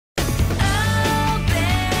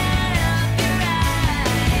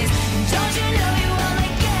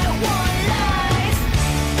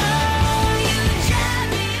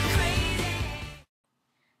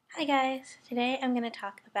Hi guys, today I'm going to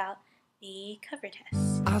talk about the cover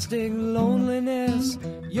test. I stick loneliness,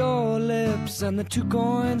 your lips, and the 2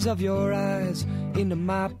 coins of your eyes into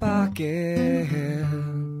my pockets.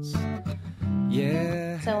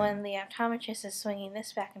 Yeah. So when the optometrist is swinging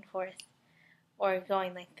this back and forth, or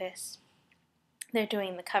going like this, they're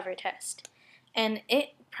doing the cover test. And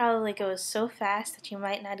it probably goes so fast that you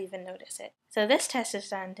might not even notice it. So this test is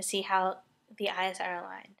done to see how the eyes are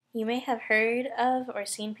aligned. You may have heard of or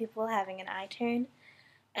seen people having an eye turn,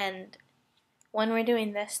 and when we're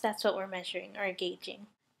doing this, that's what we're measuring or gauging.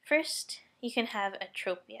 First, you can have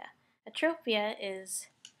atropia. Atropia is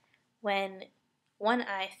when one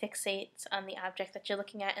eye fixates on the object that you're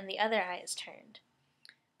looking at and the other eye is turned.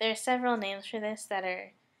 There are several names for this that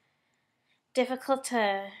are difficult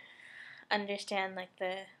to understand, like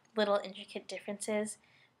the little intricate differences,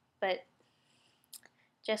 but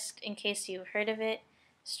just in case you've heard of it,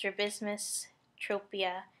 strabismus,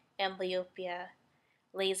 tropia, amblyopia,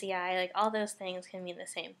 lazy eye, like all those things can mean the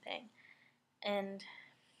same thing. And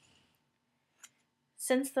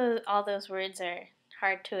since all those words are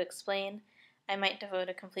hard to explain, I might devote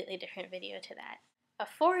a completely different video to that. A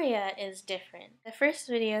phoria is different. The first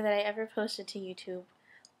video that I ever posted to YouTube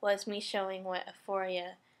was me showing what a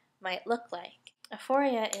phoria might look like. A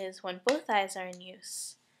phoria is when both eyes are in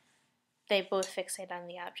use. They both fixate on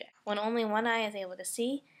the object. When only one eye is able to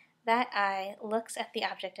see, that eye looks at the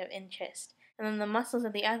object of interest, and then the muscles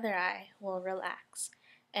of the other eye will relax,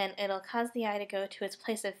 and it'll cause the eye to go to its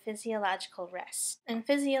place of physiological rest. And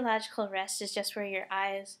physiological rest is just where your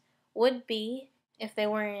eyes would be if they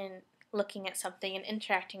weren't looking at something and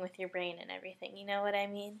interacting with your brain and everything, you know what I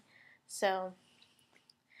mean? So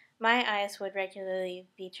my eyes would regularly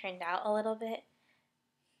be turned out a little bit,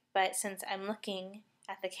 but since I'm looking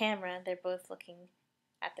at the camera, they're both looking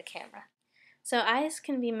at the camera. So eyes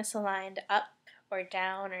can be misaligned up or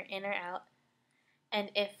down or in or out, and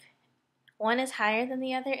if one is higher than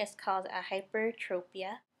the other, it's called a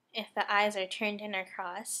hypertropia. If the eyes are turned in or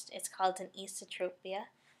crossed, it's called an esotropia,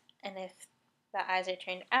 and if the eyes are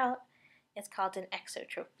turned out, it's called an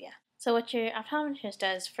exotropia. So what your optometrist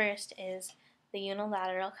does first is the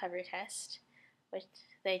unilateral cover test, which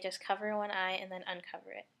they just cover one eye and then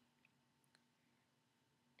uncover it.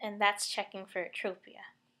 And that's checking for atropia.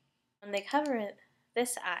 When they cover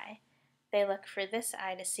this eye, they look for this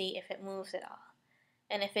eye to see if it moves at all.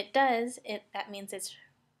 And if it does, that means it's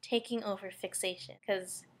taking over fixation,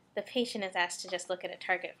 because the patient is asked to just look at a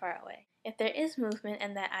target far away. If there is movement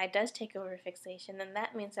and that eye does take over fixation, then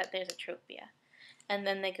that means that there's atropia. And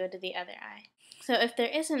then they go to the other eye. So if there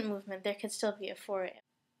isn't movement, there could still be a phoria.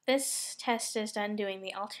 This test is done doing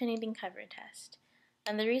the alternating cover test.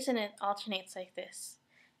 And the reason it alternates like this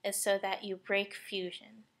is so that you break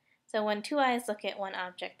fusion. So when 2 eyes look at one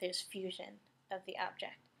object, there's fusion of the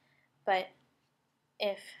object. But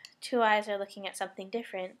if 2 eyes are looking at something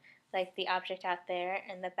different, like the object out there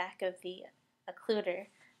and the back of the occluder,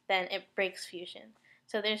 then it breaks fusion.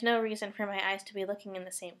 So there's no reason for my eyes to be looking in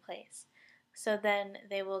the same place. So then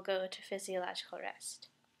they will go to physiological rest.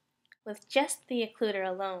 With just the occluder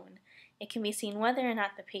alone, it can be seen whether or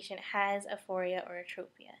not the patient has a phoria or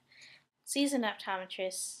atropia. Seasoned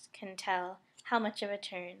optometrists can tell how much of a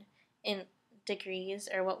turn in degrees,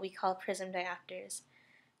 or what we call prism diopters,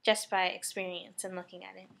 just by experience and looking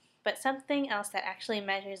at it. But something else that actually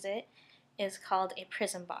measures it is called a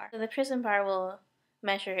prism bar. So the prism bar will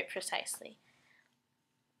measure it precisely.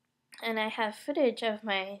 And I have footage of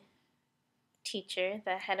my teacher,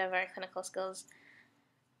 the head of our clinical skills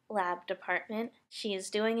lab department. She is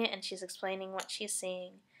doing it and she's explaining what she's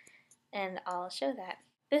seeing, and I'll show that.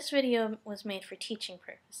 This video was made for teaching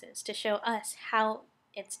purposes, to show us how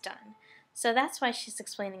it's done. So that's why she's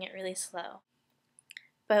explaining it really slow.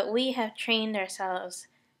 But we have trained ourselves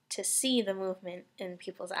to see the movement in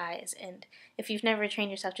people's eyes, and if you've never trained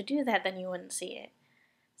yourself to do that, then you wouldn't see it.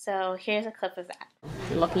 So here's a clip of that.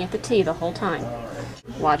 You're looking at the T the whole time.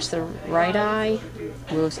 Watch the right eye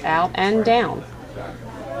moves out and down.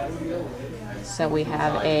 So we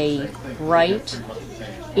have a right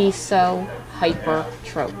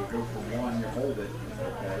hypertrope.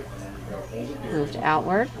 Moved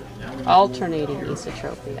outward, alternating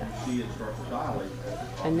esotropia.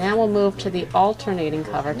 And now we'll move to the alternating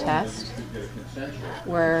cover test,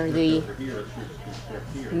 where the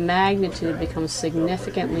magnitude becomes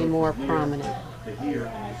significantly more prominent.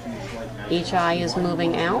 Each eye is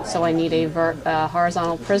moving out, so I need a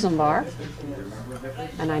horizontal prism bar,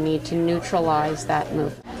 and I need to neutralize that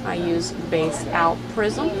movement. I use base out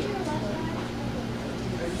prism,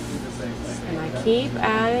 and I keep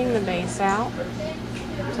adding the base out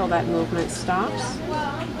until that movement stops.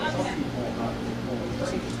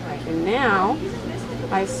 And now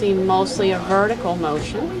I see mostly a vertical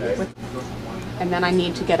motion, and then I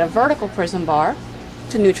need to get a vertical prism bar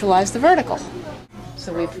to neutralize the vertical.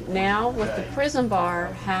 So we've now, with the prism bar,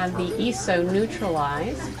 had the ESO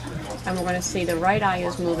neutralized, and we're going to see the right eye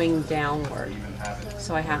is moving downward.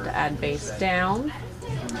 So I have to add base down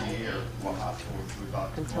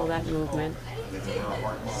until that movement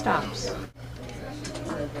stops.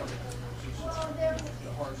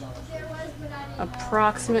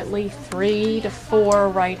 Approximately 3 to 4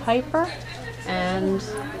 right hyper and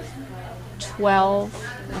 12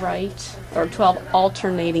 right, or 12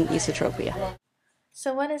 alternating esotropia.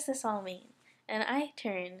 So what does this all mean? An eye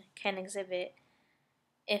turn can exhibit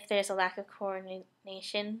if there's a lack of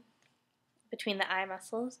coordination between the eye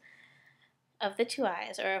muscles of the two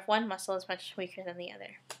eyes, or if one muscle is much weaker than the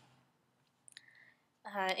other.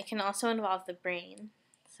 It can also involve the brain,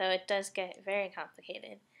 so it does get very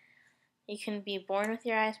complicated. You can be born with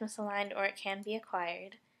your eyes misaligned, or it can be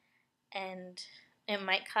acquired, and it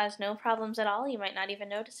might cause no problems at all. You might not even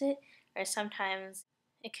notice it, or sometimes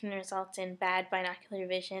it can result in bad binocular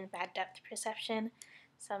vision, bad depth perception.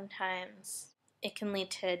 Sometimes it can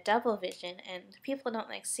lead to double vision, and people don't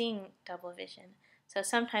like seeing double vision. So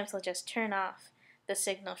sometimes they'll just turn off the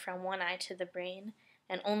signal from one eye to the brain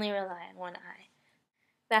and only rely on one eye.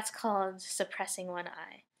 That's called suppressing one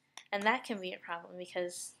eye. And that can be a problem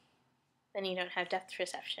because then you don't have depth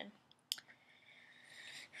perception.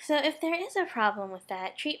 So if there is a problem with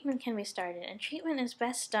that, treatment can be started. And treatment is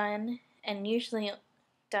best done and usually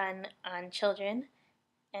done on children,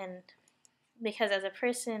 and because as a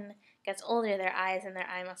person gets older, their eyes and their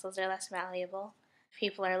eye muscles are less malleable.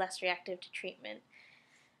 People are less reactive to treatment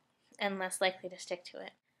and less likely to stick to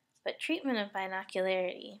it. But treatment of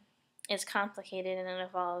binocularity is complicated, and it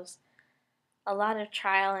involves a lot of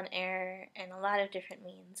trial and error and a lot of different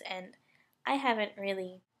means, and I haven't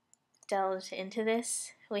really delved into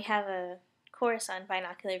this. We have a course on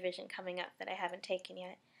binocular vision coming up that I haven't taken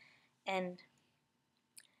yet, and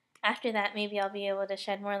after that, maybe I'll be able to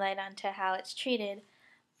shed more light onto how it's treated,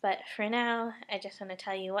 but for now, I just want to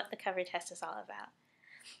tell you what the cover test is all about.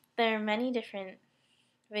 There are many different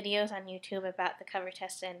videos on YouTube about the cover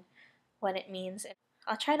test and what it means.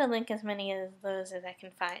 I'll try to link as many of those as I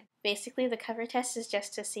can find. Basically, the cover test is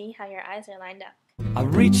just to see how your eyes are lined up. I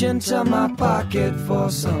reach into my pocket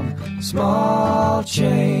for some small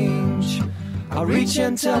change. I reach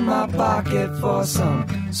into my pocket for some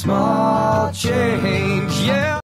small change, yeah.